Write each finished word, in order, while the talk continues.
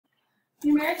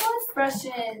Numerical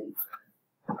expressions.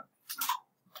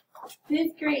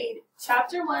 5th grade,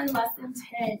 Chapter 1, Lesson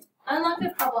 10. Unlock the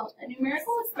problem. A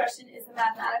numerical expression is a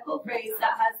mathematical phrase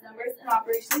that has numbers and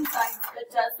operation signs but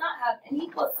does not have an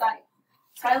equal sign.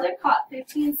 Tyler caught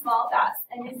 15 small bass,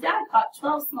 and his dad caught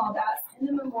 12 small bass in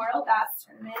the Memorial Bass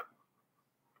Tournament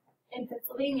in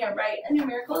Pennsylvania. Write a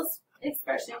numerical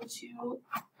expression to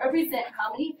represent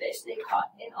how many fish they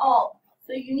caught in all.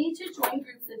 So you need to join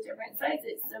groups of different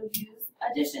sizes. So use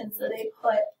addition. So they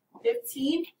put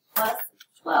 15 plus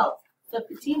 12. So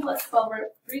 15 plus 12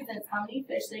 represents how many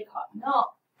fish they caught in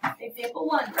all. Example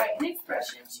 1, write an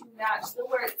expression to match the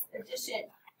words addition.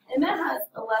 Emma has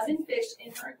 11 fish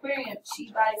in her aquarium.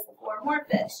 She buys 4 more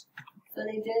fish. So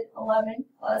they did 11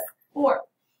 plus 4.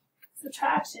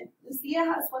 Subtraction. Lucia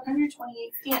has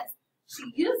 128 stamps.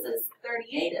 She uses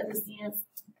 38 of the stamps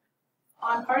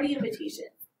on party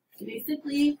invitations. So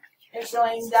basically, they're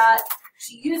showing that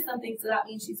she used something, so that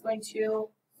means she's going to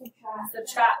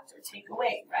subtract or take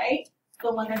away, right?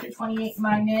 So 128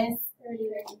 minus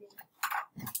 38.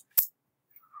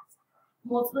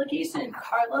 Multiplication.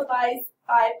 Carla buys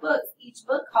 5 books. Each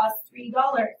book costs $3.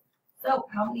 So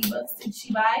how many books did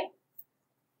she buy?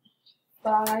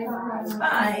 5.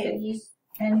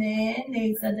 And then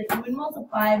they said that you would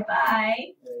multiply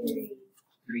by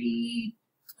 $3.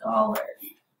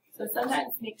 So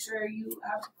sometimes make sure you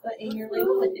have to put in your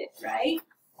label with it, right?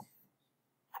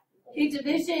 Okay,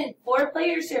 division. 4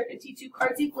 players share 52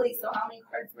 cards equally. So how many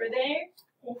cards were there?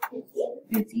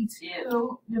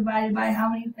 52 divided by how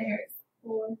many players?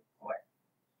 4.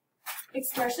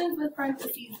 Expressions with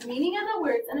parentheses. The meaning of the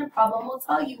words in a problem will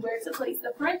tell you where to place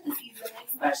the parentheses in the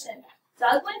expression.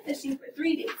 Doug went fishing for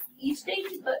 3 days. Each day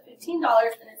he put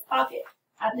 $15 in his pocket.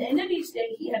 At the end of each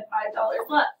day, he had $5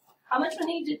 left. How much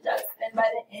money did Doug spend by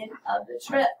the end of the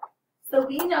trip? So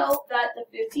we know that the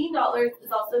 $15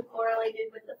 is also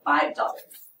correlated with the $5.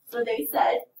 So they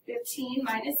said 15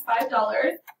 minus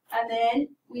 $5, and then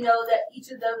we know that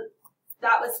each of those,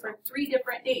 that was for 3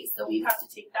 different days. So we have to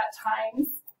take that times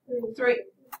 3.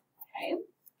 Okay.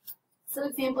 So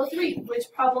example 3,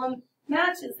 which problem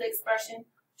matches the expression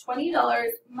 $20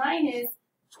 minus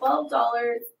 $12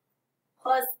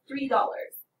 plus $3?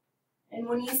 And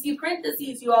when you see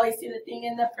parentheses, you always do the thing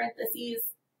in the parentheses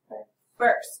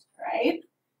first, right?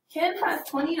 Kim has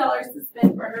 $20 to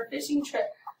spend for her fishing trip.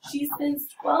 She spends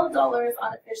 $12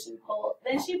 on a fishing pole.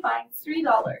 Then she finds $3.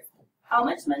 How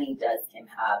much money does Kim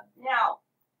have now?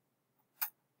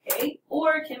 Okay,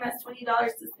 or Kim has $20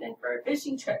 to spend for a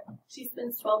fishing trip. She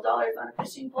spends $12 on a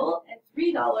fishing pole and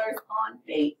 $3 on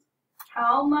bait.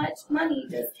 How much money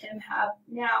does Kim have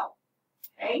now?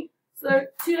 Okay, so there are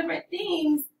 2 different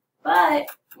things, but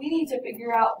we need to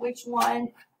figure out which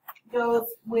one goes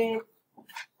with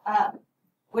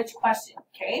which question,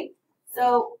 okay?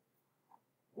 So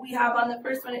we have on the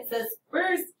first one, it says,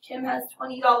 first, Kim has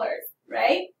 $20,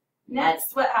 right?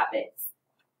 Next, what happens?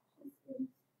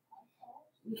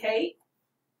 Okay.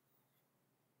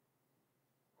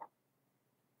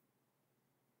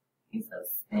 So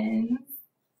spends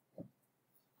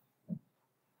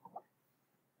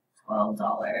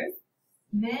 $12.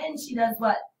 Then she does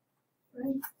what?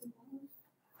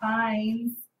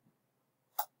 Finds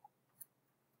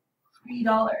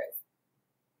 $3.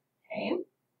 Okay.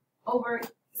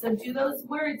 So do those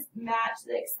words match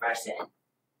the expression?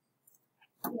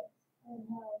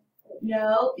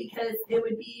 No, because it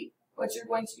would be what you're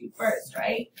going to do first,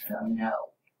 right? So no.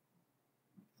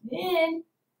 Then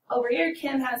over here,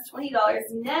 Kim has $20.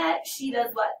 Next, she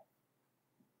does what?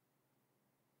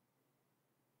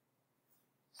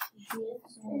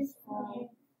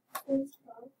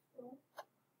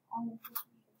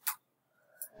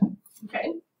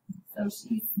 Okay. So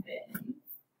she spends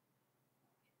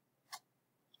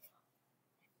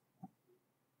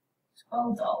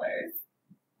 $12,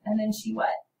 and then she what?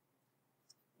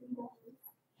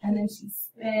 And then she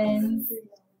spends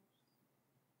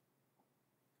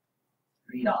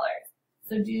 $3.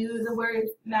 So do the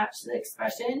words match the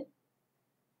expression?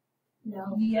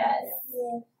 No. Yes.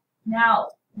 Now,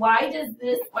 why does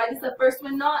the first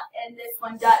one not and this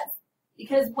one does?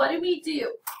 Because what do?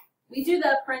 We do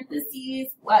the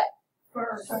parentheses what?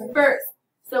 First.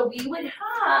 So we would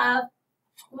have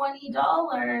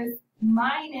 $20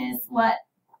 minus what?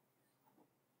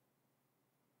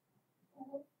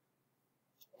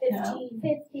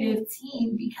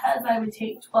 15, because I would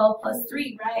take 12 plus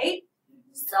 3, right?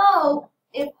 So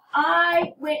if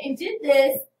I went and did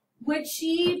this, would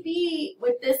she be,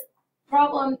 with this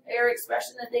problem or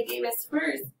expression that they gave us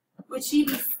first, would she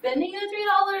be spending the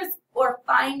 $3 or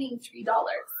finding $3?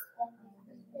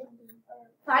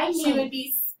 She would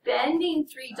be spending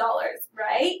 $3,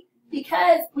 right? Because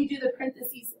because we do the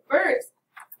parentheses first,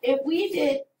 if we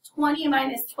did 20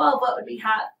 minus 12, what would we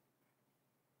have?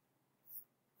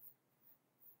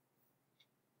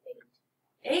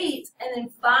 8. And then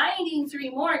finding 3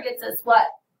 more gets us what?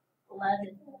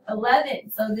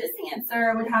 11. So this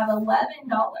answer would have $11.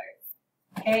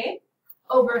 Okay?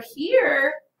 Over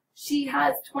here, she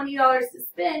has $20 to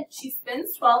spend. She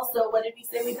spends 12, so what did we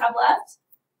say we'd have left?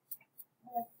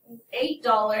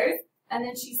 $8. And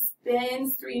then she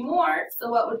spends 3 more, so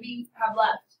what would we have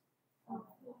left?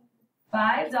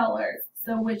 $5.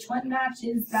 So which one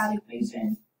matches that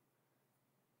equation?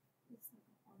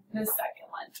 The second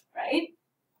one, right?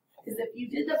 Because if you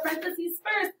did the parentheses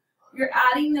first, you're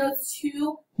adding those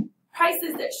 2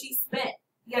 prices that she spent.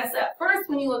 Yes, at first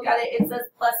when you look at it, it says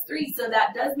 +3, so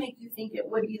that does make you think it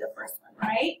would be the first one,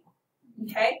 right?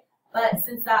 Okay, but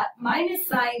since that minus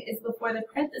sign is before the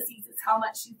parentheses, it's how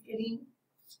much she's getting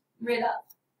rid of,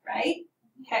 right?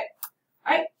 Okay,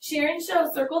 all right, share and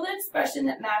show. Circle the expression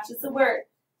that matches the word.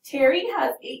 Terry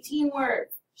has 18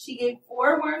 words. She gave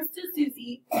 4 worms to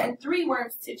Susie and 3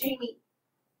 worms to Jamie.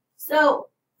 So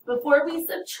before we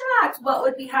subtract, what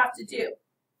would we have to do?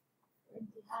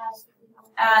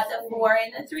 Add the 4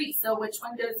 and the 3. So which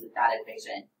one goes with that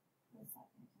equation?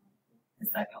 The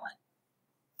second one.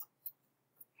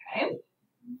 Okay.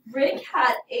 Rick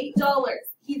had $8.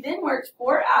 He then worked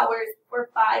 4 hours for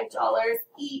 $5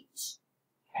 each.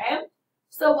 Okay.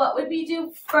 So what would we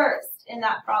do first in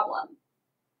that problem?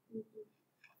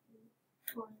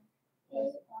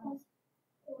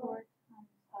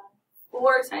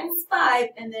 4 times 5,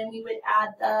 and then we would add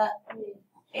the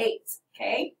 8.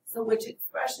 Okay, so which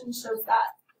expression shows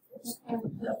that?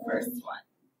 The first one.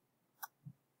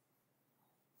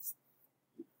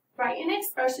 Write an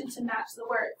expression to match the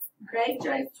words. Greg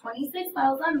drives 26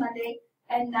 miles on Monday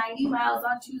and 90 miles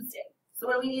on Tuesday. So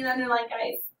what do we need to underline,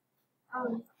 guys?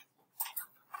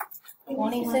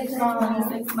 26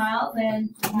 miles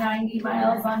and 90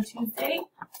 miles on Tuesday.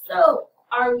 So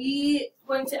are we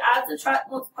going to add,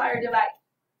 subtract, multiply, or divide?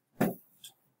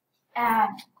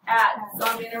 Add. So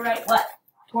I'm going to write what?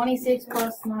 26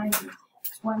 plus 90.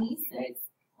 26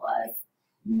 plus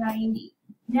 90.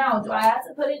 Now, do I have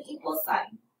to put an equal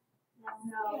sign?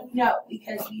 No,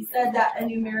 because we said that a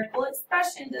numerical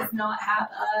expression does not have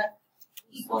a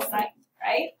equal sign,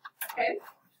 right? Okay.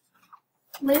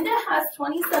 Linda has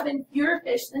 27 fewer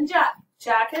fish than Jack.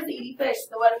 Jack has 80 fish,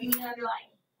 so what do we need to underline?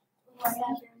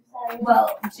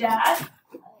 Well, Jack,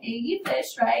 80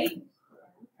 fish, right?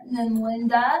 And then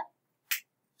Linda,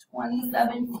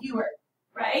 27 fewer,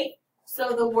 right?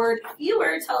 So the word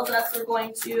fewer tells us we're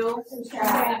going to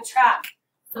subtract.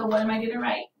 So what am I going to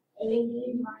write?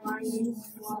 80 minus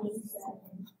 27.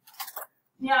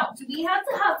 Now, do we have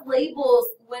to have labels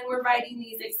when we're writing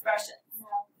these expressions?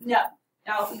 No.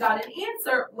 Now, if we got an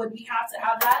answer, would we have to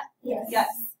have that? Yes.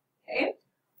 Okay.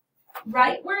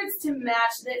 Write words to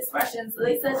match the expression. So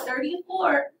they said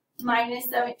 34 minus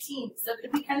 17. So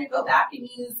could we kind of go back and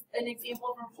use an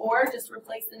example from 4, just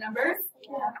replace the numbers?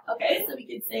 Yeah. Okay, so we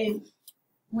could say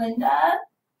Linda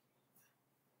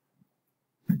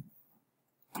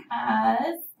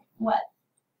has what?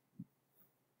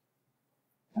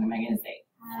 What am I going to say?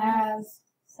 Has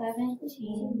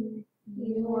 17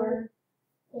 fewer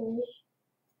fish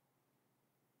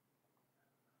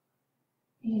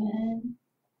And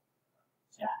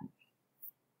Jack.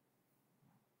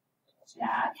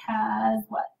 Jack has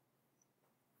what?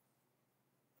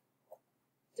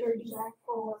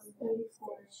 34.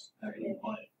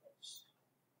 34.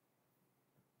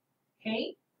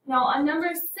 Okay. Now on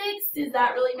number 6, does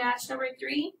that really match number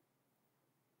 3?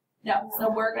 No.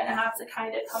 So we're going to have to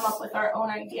kind of come up with our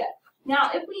own idea. Now,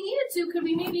 if we needed to, could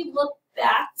we maybe look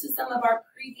back to some of our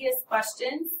previous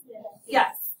questions?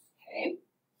 Yes. Okay.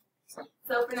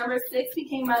 So for number 6, we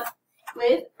came up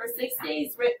with, for 6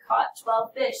 days, Rick caught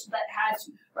 12 fish, but had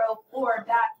to throw 4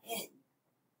 back in.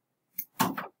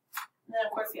 And then,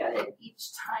 of course, we added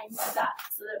each time to that,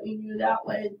 so that we knew that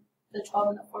would, the 12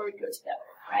 and the 4 would go together,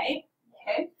 right?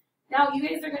 Okay. Now, you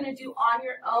guys are going to do on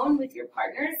your own with your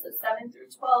partners, so 7 through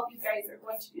 12, you guys are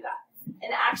going to do that.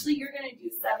 And actually, you're going to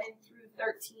do 7 through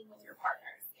 13 with your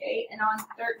partners, okay? And on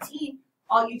 13,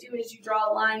 all you do is you draw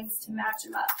lines to match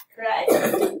them up, correct?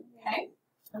 Okay.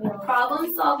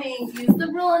 Problem solving. Use the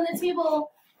rule in the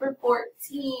table for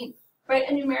 14. Write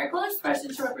a numerical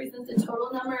expression to represent the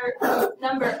total number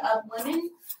of lemon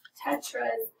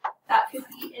tetras that could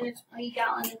be in a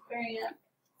 20-gallon aquarium.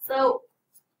 So,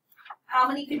 how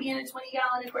many could be in a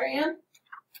 20-gallon aquarium?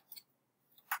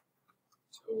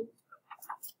 2.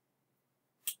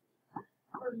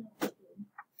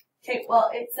 Okay, well,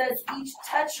 it says each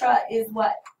tetra is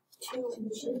what?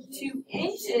 2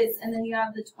 inches, and then you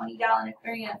have the 20-gallon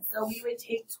aquarium. So we would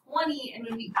take 20, and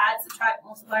when we add, subtract,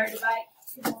 multiply, or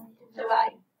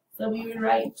divide. So we would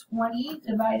write 20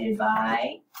 divided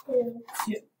by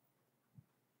 2.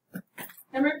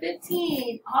 Number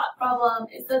 15, hot problem.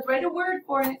 It says write a word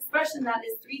for an expression that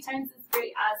is 3 times as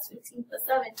great as 15 plus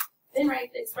 7. Then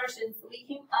write the expression. So we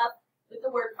came up with the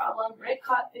word problem. Rick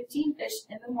caught 15 fish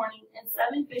in the morning and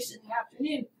 7 fish in the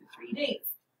afternoon for 3 days.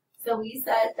 So we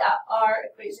said that our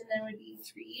equation then would be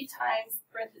 3 times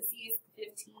parentheses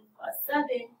 15 plus 7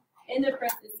 in the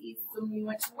parentheses. So when we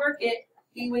went to work it,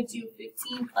 we would do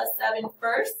 15 plus 7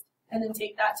 first, and then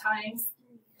take that times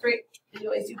 3. You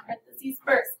always do parentheses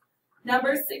first.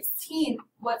 Number 16,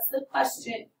 what's the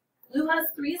question? Lou has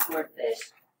 3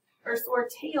 swordfish, or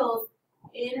swordtails,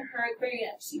 in her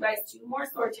aquarium. She buys 2 more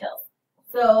swordtails.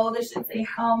 So this should say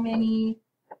how many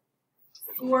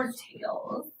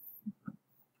swordtails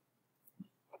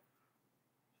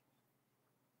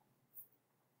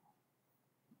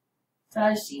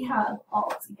does she have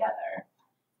all together?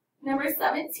 Number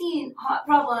 17, hot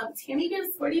problem. Tammy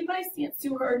gives 45 stamps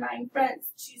to her 9 friends.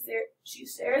 She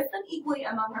shares them equally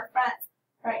among her friends.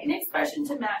 Write an expression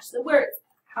to match the words.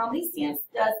 How many stamps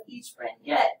does each friend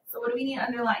get? So what do we need to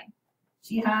underline?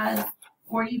 She has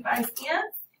 45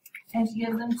 stamps, and she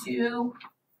gives them to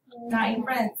 9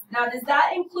 friends. Now, does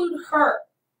that include her?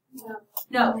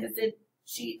 No, because does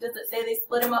it say they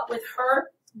split them up with her?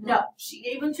 No, she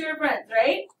gave them to her friends,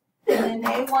 right? And then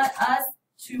they want us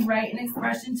to write an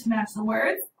expression to match the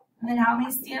words. And then how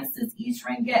many stamps does each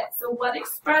friend get? So what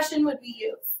expression would we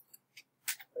use?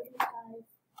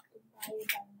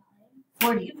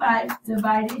 45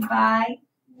 divided by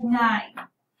 9.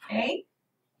 Okay?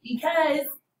 Because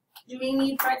do we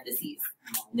need parentheses?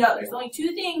 No, there's only 2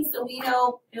 things, so we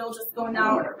know it'll just go in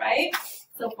that order, right?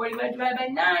 So 45 divided by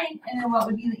 9, and then what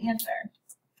would be the answer?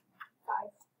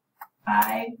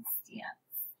 5 stamps.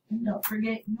 And don't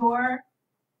forget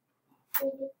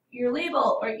your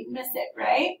label, or you'd miss it,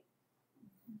 right?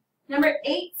 Number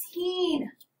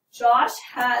 18, Josh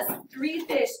has 3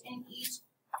 fish in each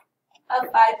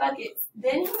of 5 buckets.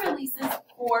 Then he releases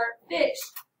 4 fish.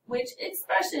 Which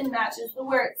expression matches the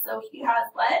word? So he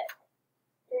has what?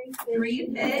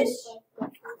 3 fish,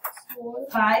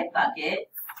 5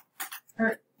 buckets,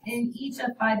 or in each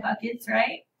of 5 buckets,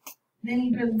 right? Then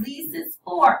he releases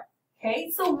 4.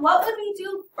 Okay, so what would we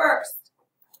do first?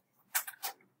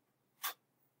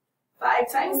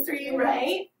 5 times 3,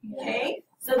 right? Okay,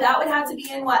 so that would have to be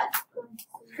in what?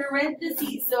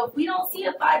 Parentheses. So if we don't see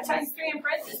a 5 times 3 in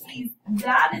parentheses,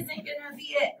 that isn't going to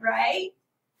be it, right?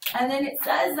 And then it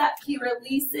says that he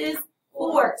releases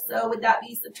 4. So would that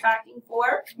be subtracting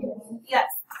 4? Yes.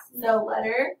 So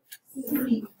letter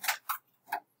C.